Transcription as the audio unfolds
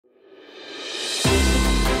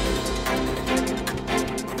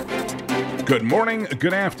Good morning,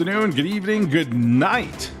 good afternoon, good evening, good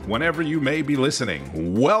night, whenever you may be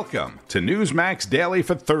listening. Welcome to Newsmax Daily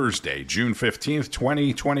for Thursday, June 15th,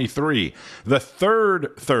 2023. The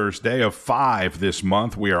third Thursday of 5 this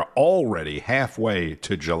month. We are already halfway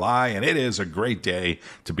to July, and it is a great day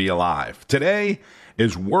to be alive. Today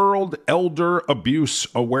is World Elder Abuse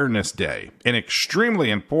Awareness Day, an extremely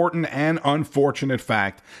important and unfortunate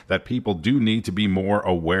fact that people do need to be more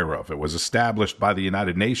aware of. It was established by the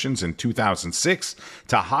United Nations in 2006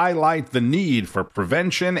 to highlight the need for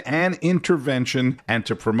prevention and intervention and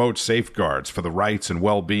to promote safeguards for the rights and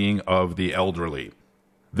well-being of the elderly.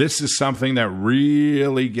 This is something that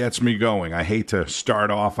really gets me going. I hate to start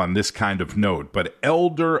off on this kind of note, but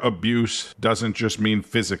elder abuse doesn't just mean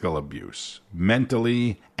physical abuse.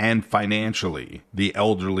 Mentally and financially, the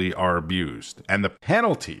elderly are abused. And the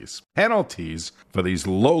penalties for these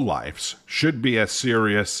lowlifes should be as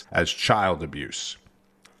serious as child abuse.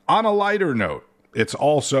 On a lighter note, it's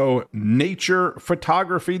also Nature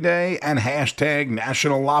Photography Day and hashtag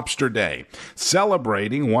National Lobster Day,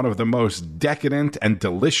 celebrating one of the most decadent and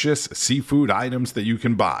delicious seafood items that you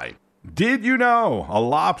can buy. Did you know a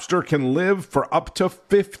lobster can live for up to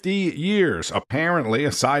 50 years? Apparently,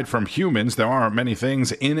 aside from humans, there aren't many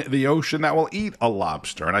things in the ocean that will eat a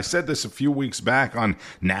lobster. And I said this a few weeks back on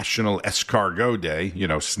National Escargot Day,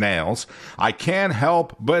 snails. I can't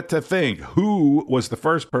help but to think, who was the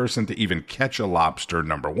first person to even catch a lobster,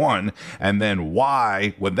 number one? And then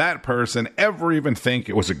why would that person ever even think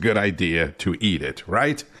it was a good idea to eat it,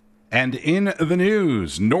 right? And in the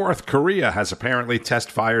news, North Korea has apparently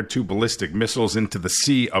test-fired 2 ballistic missiles into the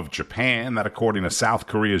Sea of Japan. That, according to South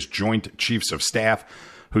Korea's Joint Chiefs of Staff,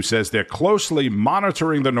 who says they're closely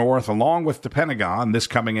monitoring the North along with the Pentagon. This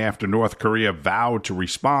coming after North Korea vowed to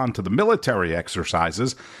respond to the military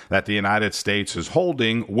exercises that the United States is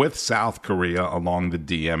holding with South Korea along the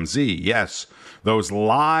DMZ. Yes, those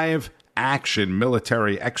live action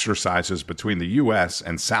military exercises between the U.S.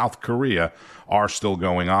 and South Korea are still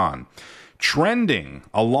going on. Trending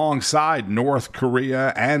alongside North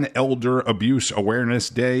Korea and Elder Abuse Awareness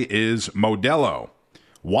Day is Modelo.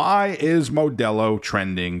 Why is Modelo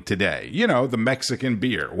trending today? The Mexican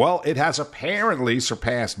beer. Well, it has apparently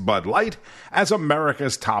surpassed Bud Light as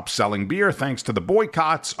America's top-selling beer thanks to the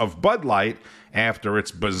boycotts of Bud Light after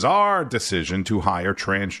its bizarre decision to hire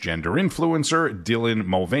transgender influencer Dylan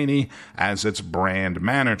Mulvaney as its brand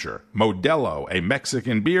manager. Modelo, a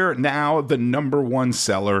Mexican beer, now the #1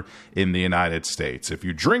 seller in the United States. If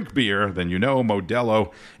you drink beer, then you know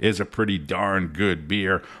Modelo is a pretty darn good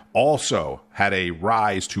beer. Also had a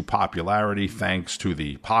rise to popularity thanks to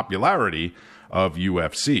the popularity of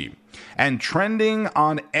UFC. And trending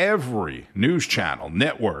on every news channel,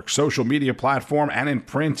 network, social media platform, and in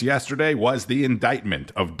print yesterday was the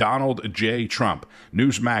indictment of Donald J. Trump.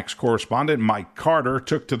 Newsmax correspondent Mike Carter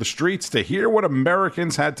took to the streets to hear what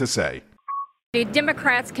Americans had to say. The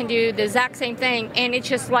Democrats can do the exact same thing, and it's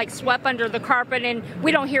just like swept under the carpet, and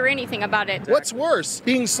we don't hear anything about it. What's worse,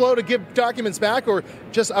 being slow to give documents back or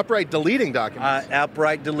just outright deleting documents?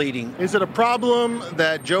 Outright deleting. Is it a problem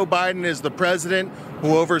that Joe Biden is the president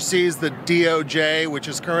who oversees the DOJ, which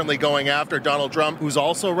is currently going after Donald Trump, who's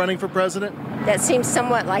also running for president? That seems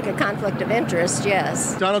somewhat like a conflict of interest,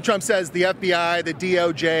 yes. Donald Trump says the FBI, the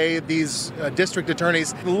DOJ, these district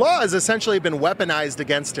attorneys, the law has essentially been weaponized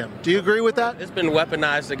against him. Do you agree with that? It's been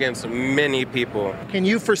weaponized against many people. Can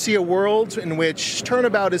you foresee a world in which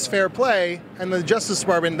turnabout is fair play and the Justice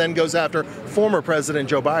Department then goes after former President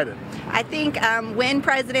Joe Biden? I think when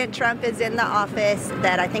President Trump is in the office,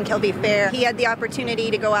 that I think he'll be fair. He had the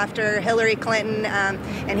opportunity to go after Hillary Clinton,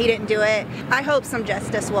 and he didn't do it. I hope some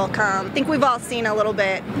justice will come. I think we've all seen a little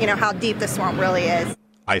bit, how deep the swamp really is.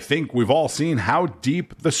 I think we've all seen how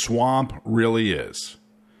deep the swamp really is.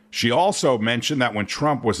 She also mentioned that when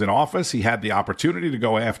Trump was in office, he had the opportunity to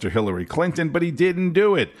go after Hillary Clinton, but he didn't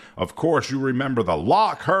do it. Of course, you remember the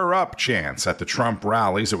lock her up chants at the Trump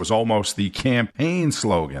rallies. It was almost the campaign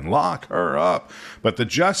slogan, lock her up. But the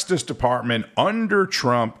Justice Department under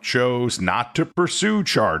Trump chose not to pursue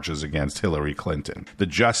charges against Hillary Clinton. The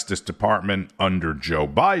Justice Department under Joe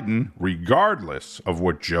Biden, regardless of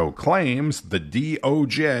what Joe claims, the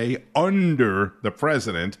DOJ under the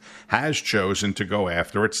president has chosen to go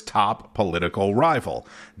after its top political rival,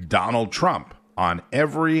 Donald Trump, on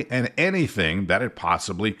every and anything that it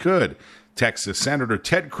possibly could. Texas Senator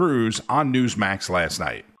Ted Cruz on Newsmax last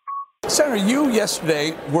night. Senator, you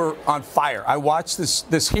yesterday were on fire. I watched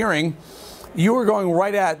this hearing. You were going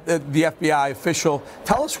right at the FBI official.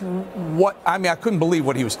 Tell us I couldn't believe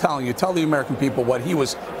what he was telling you. Tell the American people what he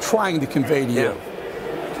was trying to convey to you.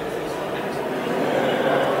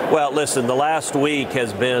 Well, listen, the last week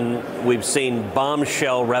has been, we've seen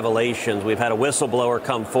bombshell revelations. We've had a whistleblower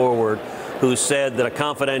come forward who said that a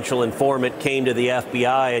confidential informant came to the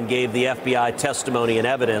FBI and gave the FBI testimony and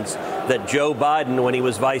evidence that Joe Biden, when he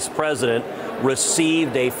was vice president,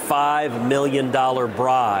 received a $5 million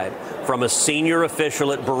bribe from a senior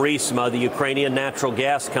official at Burisma, the Ukrainian natural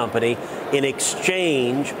gas company, in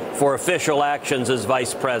exchange for official actions as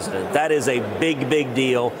vice president. That is a big, big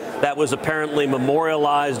deal. That was apparently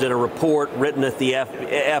memorialized in a report written at the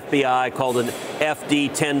FBI called an FD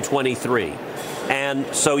 1023. And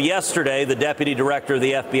so yesterday, the deputy director of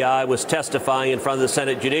the FBI was testifying in front of the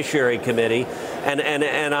Senate Judiciary Committee,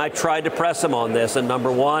 and I tried to press him on this. And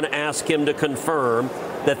number one, ask him to confirm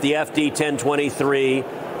that the FD 1023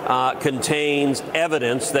 contains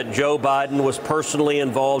evidence that Joe Biden was personally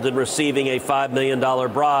involved in receiving a $5 million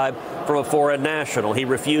bribe from a foreign national. He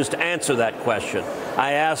refused to answer that question.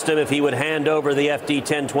 I asked him if he would hand over the FD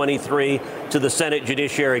 1023 to the Senate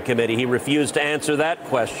Judiciary Committee. He refused to answer that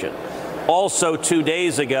question. Also, 2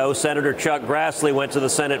 days ago, Senator Chuck Grassley went to the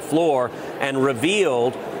Senate floor and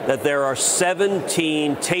revealed that there are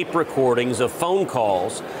 17 tape recordings of phone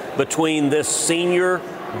calls between this senior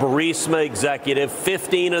Burisma executive.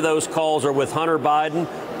 15 of those calls are with Hunter Biden.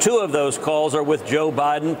 2 of those calls are with Joe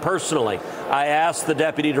Biden personally. I asked the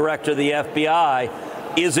deputy director of the FBI,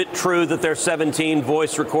 is it true that there are 17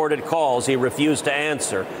 voice recorded calls? He refused to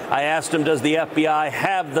answer. I asked him, does the FBI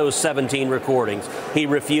have those 17 recordings? He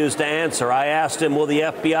refused to answer. I asked him, will the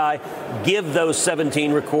FBI give those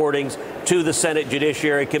 17 recordings to the Senate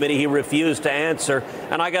Judiciary Committee? He refused to answer.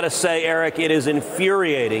 And I got to say, Eric, it is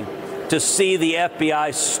infuriating to see the FBI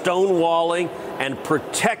stonewalling and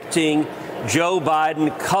protecting Joe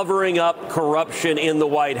Biden, covering up corruption in the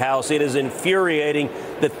White House. It is infuriating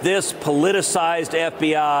that this politicized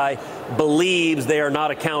FBI believes they are not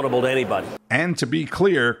accountable to anybody. And to be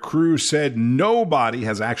clear, Cruz said nobody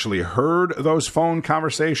has actually heard those phone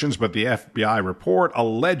conversations, but the FBI report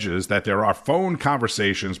alleges that there are phone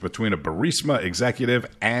conversations between a Burisma executive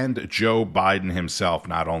and Joe Biden himself,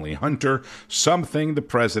 not only Hunter, something the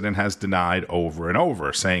president has denied over and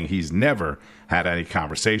over, saying he's never had any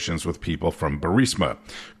conversations with people from Burisma.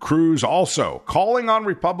 Cruz also calling on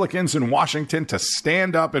Republicans in Washington to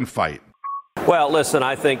stand up and fight. Well, listen,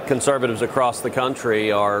 I think conservatives across the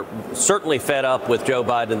country are certainly fed up with Joe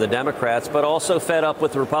Biden and the Democrats, but also fed up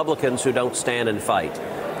with Republicans who don't stand and fight.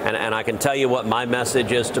 And I can tell you what my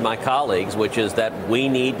message is to my colleagues, which is that we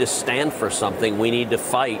need to stand for something. We need to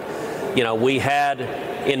fight. You know, we had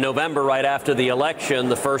in November, right after the election,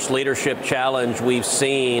 the first leadership challenge we've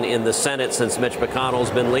seen in the Senate since Mitch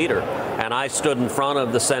McConnell's been leader. And I stood in front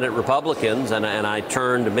of the Senate Republicans and I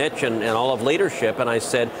turned to Mitch and all of leadership and I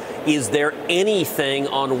said, is there anything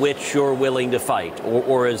on which you're willing to fight?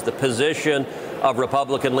 Or is the position of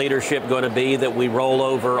Republican leadership going to be that we roll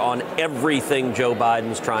over on everything Joe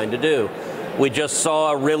Biden's trying to do? We just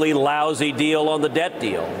saw a really lousy deal on the debt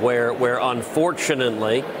deal where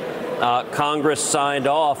unfortunately, Congress signed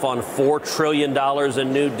off on $4 trillion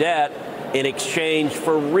in new debt in exchange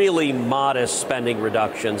for really modest spending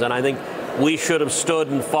reductions. And I think we should have stood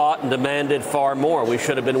and fought and demanded far more. We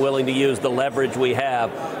should have been willing to use the leverage we have.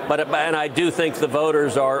 And I do think the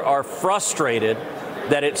voters are frustrated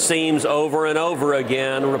that it seems over and over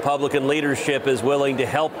again Republican leadership is willing to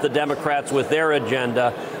help the Democrats with their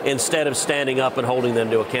agenda instead of standing up and holding them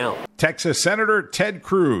to account. Texas Senator Ted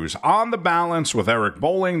Cruz on the balance with Eric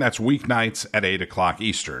Bolling. That's weeknights at 8 o'clock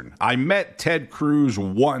Eastern. I met Ted Cruz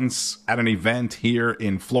once at an event here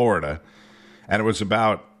in Florida, and it was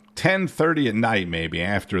about 10:30 at night, maybe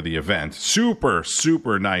after the event. Super,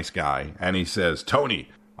 super nice guy. And he says, Tony,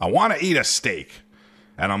 I want to eat a steak.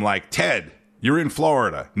 And I'm like, Ted, you're in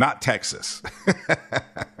Florida, not Texas.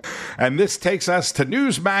 And this takes us to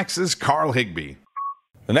Newsmax's Carl Higbie.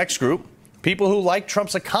 The next group, people who like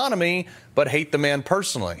Trump's economy but hate the man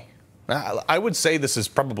personally. Now, I would say this is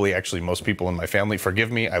probably actually most people in my family.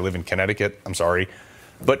 Forgive me, I live in Connecticut. I'm sorry.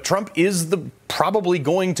 But Trump is probably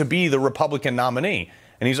going to be the Republican nominee,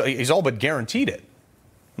 and he's all but guaranteed it.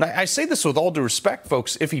 And I say this with all due respect,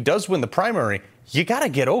 folks. If he does win the primary, you got to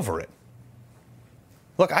get over it.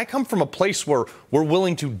 Look, I come from a place where we're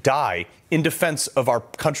willing to die in defense of our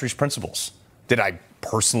country's principles. Did I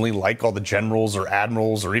personally like all the generals or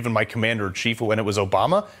admirals or even my commander-in-chief when it was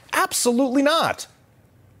Obama? Absolutely not.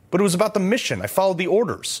 But it was about the mission. I followed the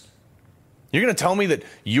orders. You're going to tell me that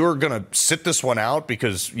you're going to sit this one out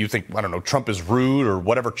because you think, I don't know, Trump is rude or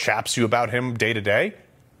whatever chaps you about him day to day?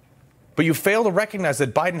 But you fail to recognize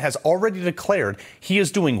that Biden has already declared he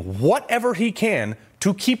is doing whatever he can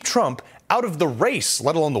to keep Trump out of the race,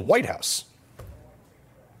 let alone the White House.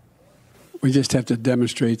 We just have to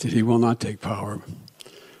demonstrate that he will not take power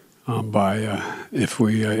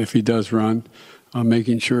if he does run,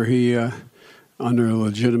 making sure he, under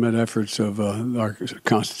legitimate efforts of our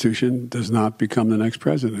Constitution, does not become the next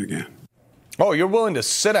president again. Oh, you're willing to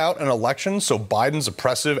sit out an election so Biden's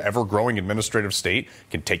oppressive, ever-growing administrative state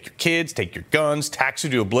can take your kids, take your guns, tax you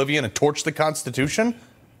to oblivion, and torch the Constitution?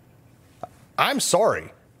 I'm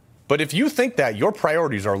sorry, but if you think that, your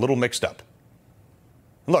priorities are a little mixed up.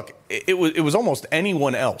 Look, it was almost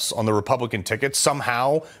anyone else on the Republican ticket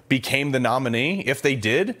somehow became the nominee. If they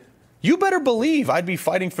did, you better believe I'd be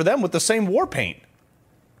fighting for them with the same war paint.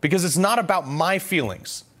 Because it's not about my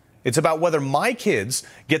feelings. It's about whether my kids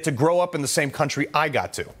get to grow up in the same country I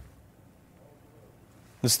got to.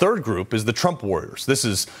 This third group is the Trump warriors. This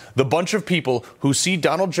is the bunch of people who see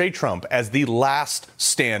Donald J. Trump as the last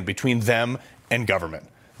stand between them and government.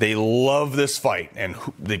 They love this fight, and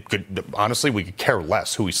honestly, we could care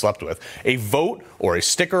less who he slept with. A vote or a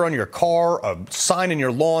sticker on your car, a sign in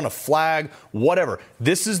your lawn, a flag, whatever.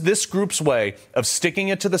 This is this group's way of sticking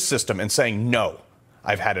it to the system and saying, no,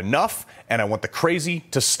 I've had enough, and I want the crazy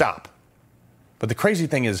to stop. But the crazy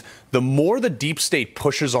thing is, the more the deep state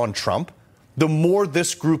pushes on Trump, the more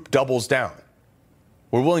this group doubles down.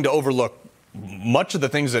 We're willing to overlook much of the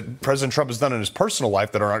things that President Trump has done in his personal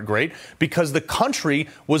life that aren't great because the country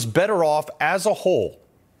was better off as a whole.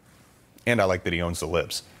 And I like that he owns the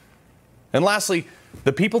libs. And lastly,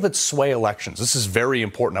 the people that sway elections. This is very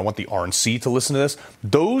important. I want the RNC to listen to this.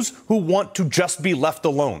 Those who want to just be left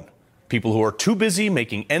alone. People who are too busy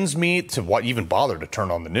making ends meet to even bother to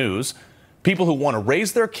turn on the news. People who want to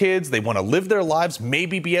raise their kids. They want to live their lives,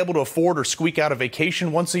 maybe be able to afford or squeak out a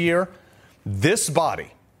vacation once a year. This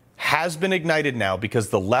body has been ignited now because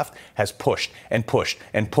the left has pushed and pushed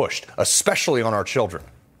and pushed, especially on our children.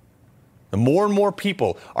 The more and more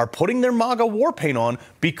people are putting their MAGA war paint on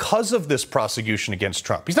because of this prosecution against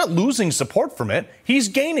Trump. He's not losing support from it. He's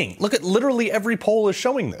gaining. Look at literally every poll is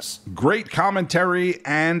showing this. Great commentary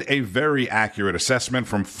and a very accurate assessment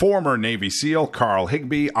from former Navy SEAL Carl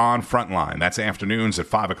Higbie on Frontline. That's afternoons at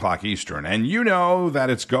 5 o'clock Eastern. And you know that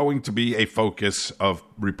it's going to be a focus of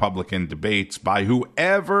Republican debates by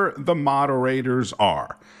whoever the moderators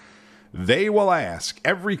are. They will ask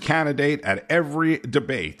every candidate at every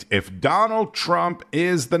debate, if Donald Trump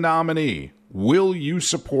is the nominee, will you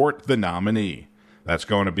support the nominee? That's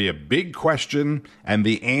going to be a big question, and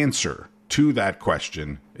the answer to that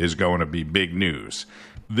question is going to be big news.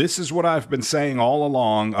 This is what I've been saying all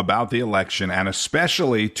along about the election, and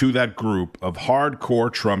especially to that group of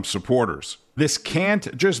hardcore Trump supporters. This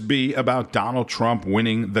can't just be about Donald Trump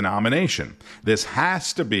winning the nomination. This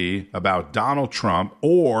has to be about Donald Trump,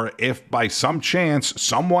 or if by some chance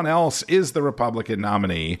someone else is the Republican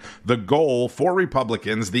nominee, the goal for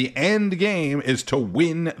Republicans, the end game, is to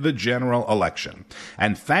win the general election.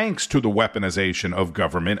 And thanks to the weaponization of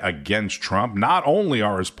government against Trump, not only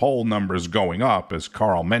are his poll numbers going up, as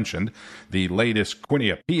Carl mentioned, the latest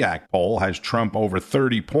Quinnipiac poll has Trump over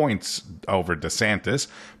 30 points over DeSantis,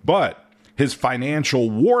 but his financial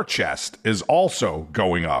war chest is also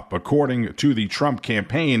going up. According to the Trump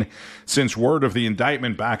campaign, since word of the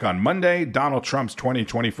indictment back on Monday, Donald Trump's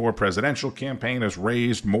 2024 presidential campaign has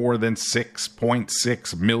raised more than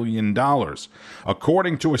 $6.6 million.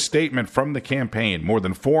 According to a statement from the campaign, more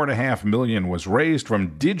than $4.5 million was raised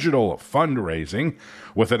from digital fundraising,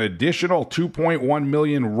 with an additional $2.1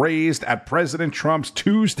 million raised at President Trump's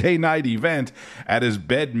Tuesday night event at his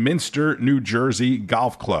Bedminster, New Jersey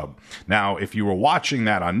golf club. Now, if you were watching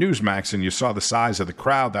that on Newsmax and you saw the size of the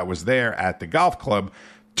crowd that was there at the golf club,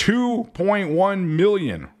 $2.1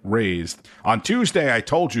 million raised. On Tuesday, I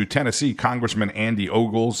told you Tennessee Congressman Andy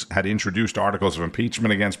Ogles had introduced articles of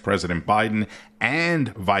impeachment against President Biden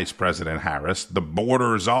and Vice President Harris, the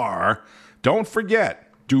border czar. Don't forget,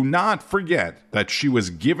 do not forget that she was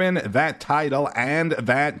given that title and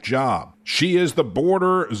that job. She is the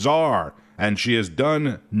border czar, and she has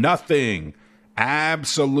done nothing,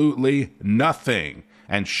 absolutely nothing.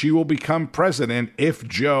 And she will become president if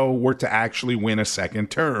Joe were to actually win a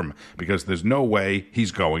second term, because there's no way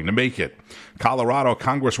he's going to make it. Colorado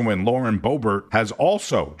Congresswoman Lauren Boebert has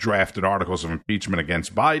also drafted articles of impeachment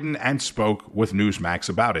against Biden and spoke with Newsmax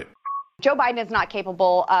about it. Joe Biden is not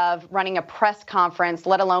capable of running a press conference,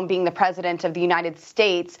 let alone being the president of the United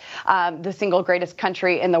States, the single greatest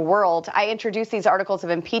country in the world. I introduced these articles of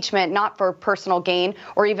impeachment not for personal gain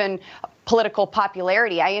or even political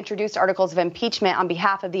popularity. I introduced articles of impeachment on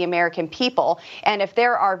behalf of the American people. And if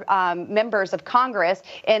there are members of Congress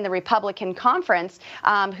in the Republican conference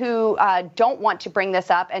who don't want to bring this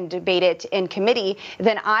up and debate it in committee,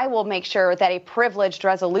 then I will make sure that a privileged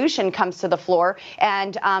resolution comes to the floor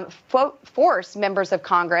and force members of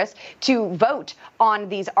Congress to vote on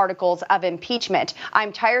these articles of impeachment.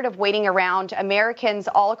 I'm tired of waiting around. Americans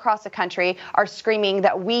all across the country are screaming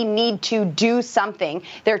that we need to do something.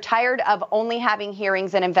 They're tired of only having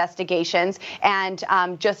hearings and investigations and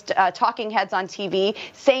just talking heads on TV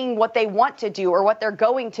saying what they want to do or what they're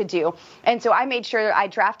going to do. And so I made sure I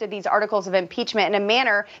drafted these articles of impeachment in a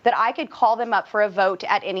manner that I could call them up for a vote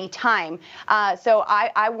at any time. So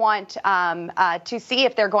I want to see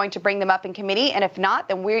if they're going to bring them up in committee, and if not,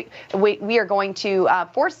 then we are going to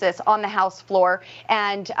force this on the House floor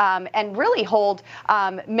and really hold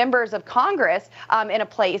members of Congress in a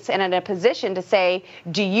place and in a position to say,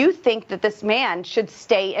 do you think that this man should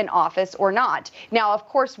stay in office or not? Now, of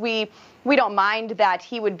course, we don't mind that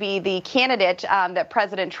he would be the candidate that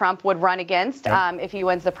President Trump would run against if he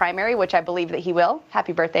wins the primary, which I believe that he will.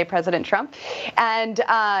 Happy birthday, President Trump. And,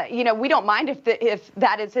 we don't mind if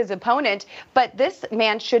that is his opponent, but this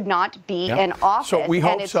man should not be in office. So we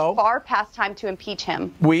hope and it's far past time to impeach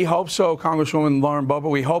him. We hope so, Congresswoman Lauren Boebert.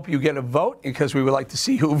 We hope you get a vote because we would like to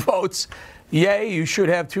see who votes. Yay, you should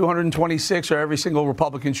have 226, or every single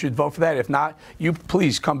Republican should vote for that. If not, you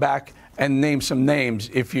please come back and name some names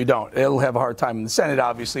if you don't. It'll have a hard time in the Senate,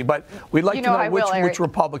 obviously. But we'd like to know which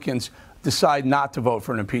Republicans decide not to vote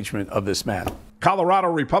for an impeachment of this man. Colorado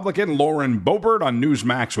Republican Lauren Boebert on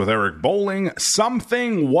Newsmax with Eric Bolling.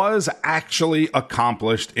 Something was actually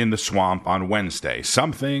accomplished in the swamp on Wednesday.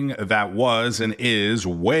 Something that was and is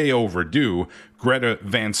way overdue. Greta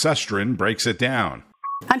Van Susteren breaks it down.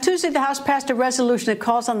 On Tuesday, the House passed a resolution that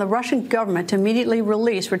calls on the Russian government to immediately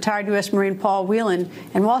release retired U.S. Marine Paul Whelan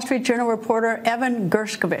and Wall Street Journal reporter Evan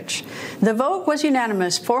Gershkovich. The vote was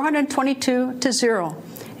unanimous, 422-0.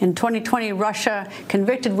 In 2020, Russia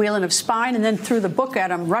convicted Whelan of spying and then threw the book at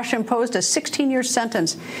him. Russia imposed a 16-year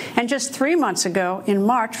sentence. And just 3 months ago, in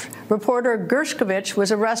March, reporter Gershkovich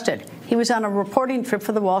was arrested. He was on a reporting trip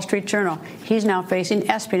for the Wall Street Journal. He's now facing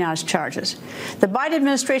espionage charges. The Biden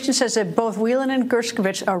administration says that both Whelan and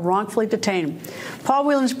Gershkovich are wrongfully detained. Paul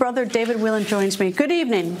Whelan's brother, David Whelan, joins me. Good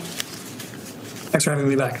evening. Thanks for having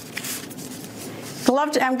me back.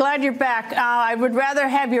 I'm glad you're back. I would rather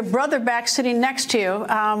have your brother back sitting next to you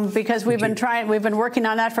because we've been working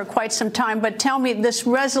on that for quite some time. But tell me, this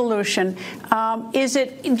resolution, do you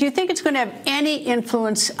think it's going to have any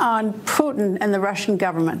influence on Putin and the Russian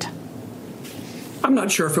government? I'm not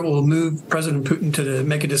sure if it will move President Putin to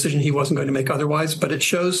make a decision he wasn't going to make otherwise, but it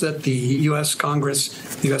shows that the U.S. Congress,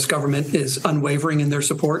 the U.S. government is unwavering in their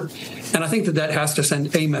support. And I think that has to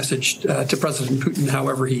send a message to President Putin,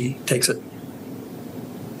 however he takes it.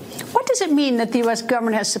 What does it mean that the U.S.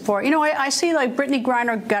 government has support? I see like Brittany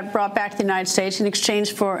Griner got brought back to the United States in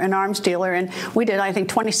exchange for an arms dealer, and we did, I think,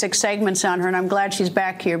 26 segments on her, and I'm glad she's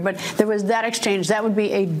back here. But there was that exchange. That would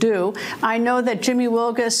be a do. I know that Jimmy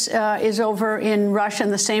Wilgus is over in Russia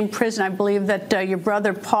in the same prison, I believe, that your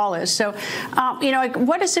brother Paul is. So,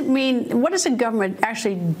 what does it mean? What is the government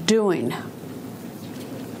actually doing?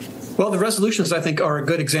 Well, the resolutions, I think, are a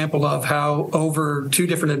good example of how over two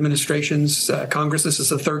different administrations, Congress, this is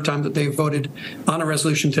the third time that they've voted on a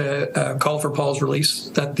resolution to call for Paul's release,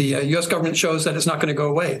 that the U.S. government shows that it's not going to go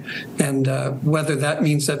away. And whether that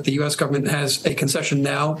means that the U.S. government has a concession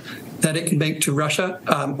now that it can make to Russia,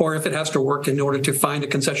 or if it has to work in order to find a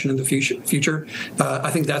concession in the future, I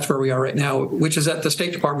think that's where we are right now, which is that the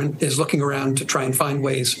State Department is looking around to try and find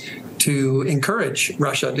ways to encourage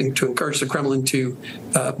Russia, to encourage the Kremlin to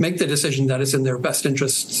make the decision that is in their best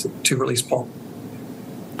interests to release Paul.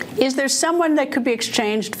 Is there someone that could be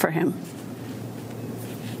exchanged for him?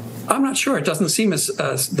 I'm not sure. It doesn't seem as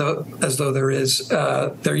though there is.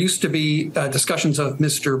 There used to be discussions of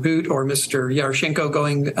Mr. Boot or Mr. Yaroshenko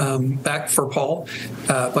going back for Paul,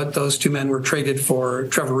 but those two men were traded for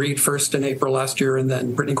Trevor Reed first in April last year and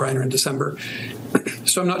then Brittany Griner in December.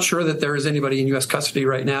 So I'm not sure that there is anybody in U.S. custody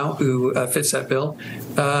right now who fits that bill.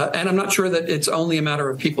 And I'm not sure that it's only a matter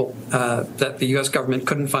of people, that the U.S. government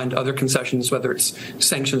couldn't find other concessions, whether it's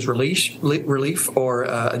sanctions relief or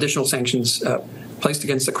additional sanctions placed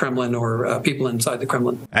against the Kremlin or people inside the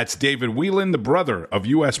Kremlin. That's David Whelan, the brother of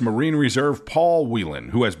U.S. Marine Reserve Paul Whelan,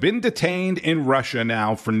 who has been detained in Russia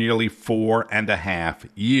now for nearly 4.5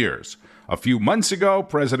 years. A few months ago,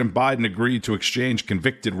 President Biden agreed to exchange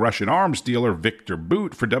convicted Russian arms dealer Victor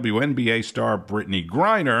Bout for WNBA star Brittany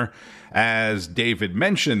Griner, as David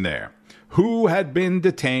mentioned there, who had been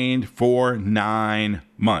detained for 9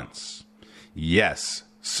 months. Yes,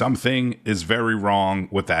 something is very wrong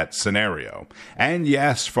with that scenario. And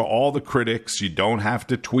yes, for all the critics, you don't have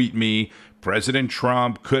to tweet me. President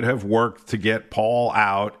Trump could have worked to get Paul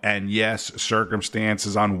out. And yes,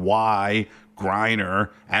 circumstances on why Griner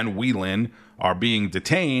and Whelan are being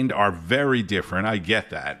detained are very different. I get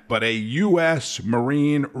that. But a U.S.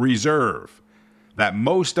 Marine Reserve that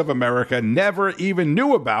most of America never even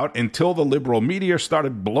knew about until the liberal media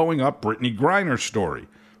started blowing up Brittany Griner's story.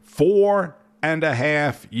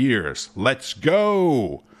 4.5 years. Let's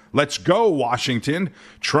go. Let's go, Washington.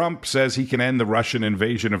 Trump says he can end the Russian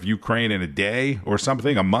invasion of Ukraine in a day or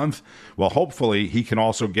something, a month. Well, hopefully he can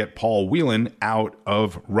also get Paul Whelan out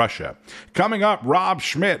of Russia. Coming up, Rob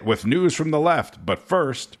Schmitt with news from the left. But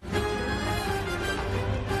first,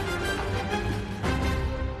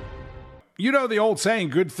 you know the old saying,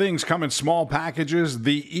 good things come in small packages?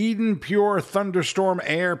 The Eden Pure Thunderstorm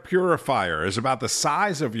Air Purifier is about the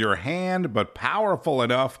size of your hand, but powerful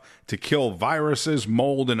enough to kill viruses,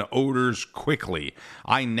 mold, and odors quickly.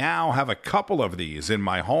 I now have a couple of these in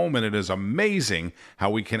my home, and it is amazing how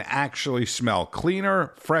we can actually smell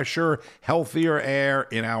cleaner, fresher, healthier air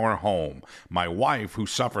in our home. My wife, who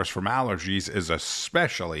suffers from allergies, is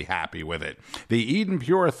especially happy with it. The Eden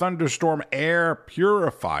Pure Thunderstorm Air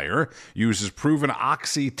Purifier uses proven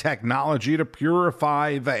oxy technology to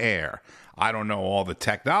purify the air. I don't know all the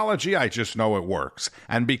technology, I just know it works.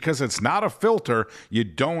 And because it's not a filter, you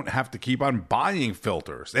don't have to keep on buying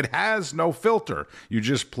filters. It has no filter. You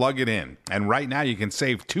just plug it in. And right now you can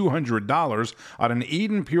save $200 on an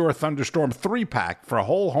Eden Pure Thunderstorm 3-pack for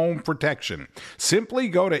whole home protection. Simply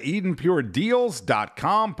go to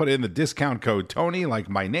EdenPureDeals.com, put in the discount code Tony, like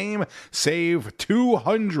my name, save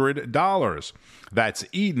 $200. That's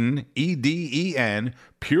Eden, E-D-E-N,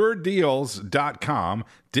 puredeals.com,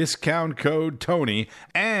 discount code Tony,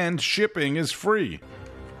 and shipping is free.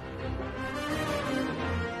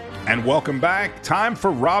 And welcome back. Time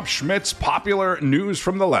for Rob Schmitt's popular news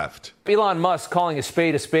from the left. Elon Musk calling a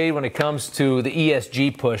spade when it comes to the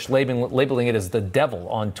ESG push, labeling it as the devil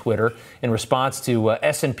on Twitter in response to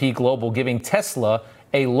S&P Global giving Tesla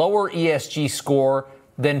a lower ESG score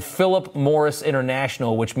than Philip Morris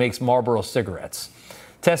International, which makes Marlboro cigarettes.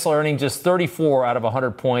 Tesla earning just 34 out of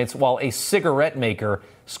 100 points, while a cigarette maker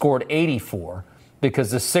scored 84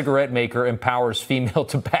 because the cigarette maker empowers female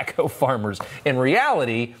tobacco farmers. In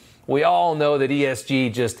reality, we all know that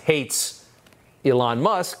ESG just hates Elon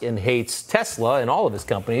Musk and hates Tesla and all of his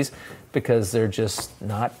companies because they're just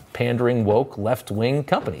not pandering woke left-wing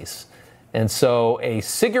companies. And so a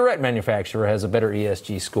cigarette manufacturer has a better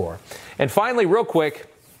ESG score. And finally, real quick,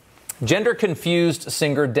 gender-confused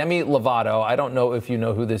singer Demi Lovato. I don't know if you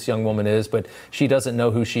know who this young woman is, but she doesn't know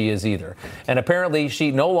who she is either. And apparently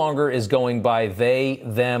she no longer is going by they,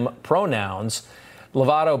 them pronouns.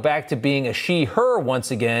 Lovato back to being a she, her once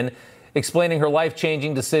again, explaining her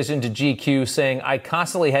life-changing decision to GQ, saying, I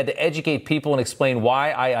constantly had to educate people and explain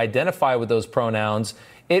why I identify with those pronouns.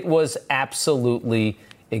 It was absolutely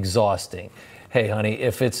exhausting. Hey, honey,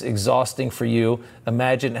 if it's exhausting for you,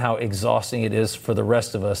 imagine how exhausting it is for the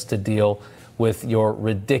rest of us to deal with your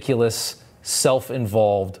ridiculous,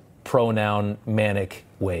 self-involved, pronoun manic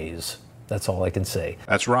ways. That's all I can say.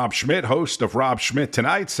 That's Rob Schmitt, host of Rob Schmitt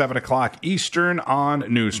Tonight, 7 o'clock Eastern on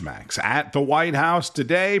Newsmax. At the White House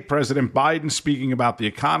today, President Biden speaking about the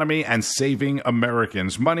economy and saving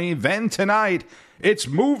Americans money. Then tonight, it's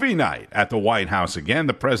movie night at the White House again.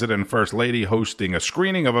 The President and First Lady hosting a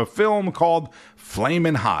screening of a film called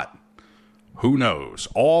Flamin' Hot. Who knows?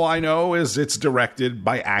 All I know is it's directed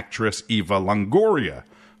by actress Eva Longoria.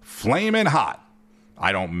 Flamin' Hot.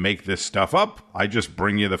 I don't make this stuff up. I just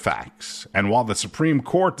bring you the facts. And while the Supreme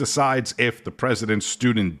Court decides if the president's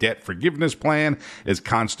student debt forgiveness plan is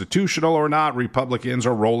constitutional or not, Republicans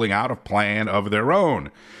are rolling out a plan of their own.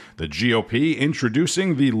 The GOP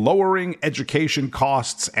introducing the Lowering Education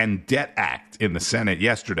Costs and Debt Act in the Senate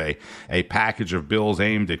yesterday, a package of bills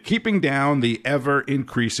aimed at keeping down the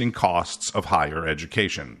ever-increasing costs of higher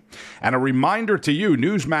education. And a reminder to you,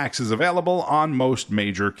 Newsmax is available on most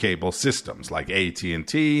major cable systems like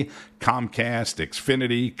AT&T, Comcast,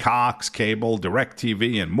 Xfinity, Cox, Cable,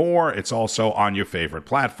 DirecTV, and more. It's also on your favorite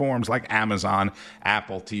platforms like Amazon,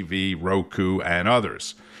 Apple TV, Roku, and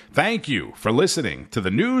others. Thank you for listening to the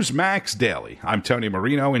Newsmax Daily. I'm Tony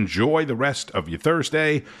Marino. Enjoy the rest of your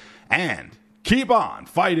Thursday and keep on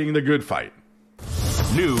fighting the good fight.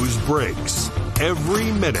 News breaks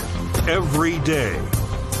every minute, every day.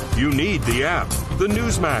 You need the app, the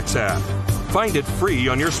Newsmax app. Find it free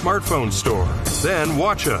on your smartphone store. Then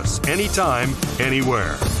watch us anytime,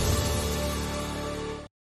 anywhere.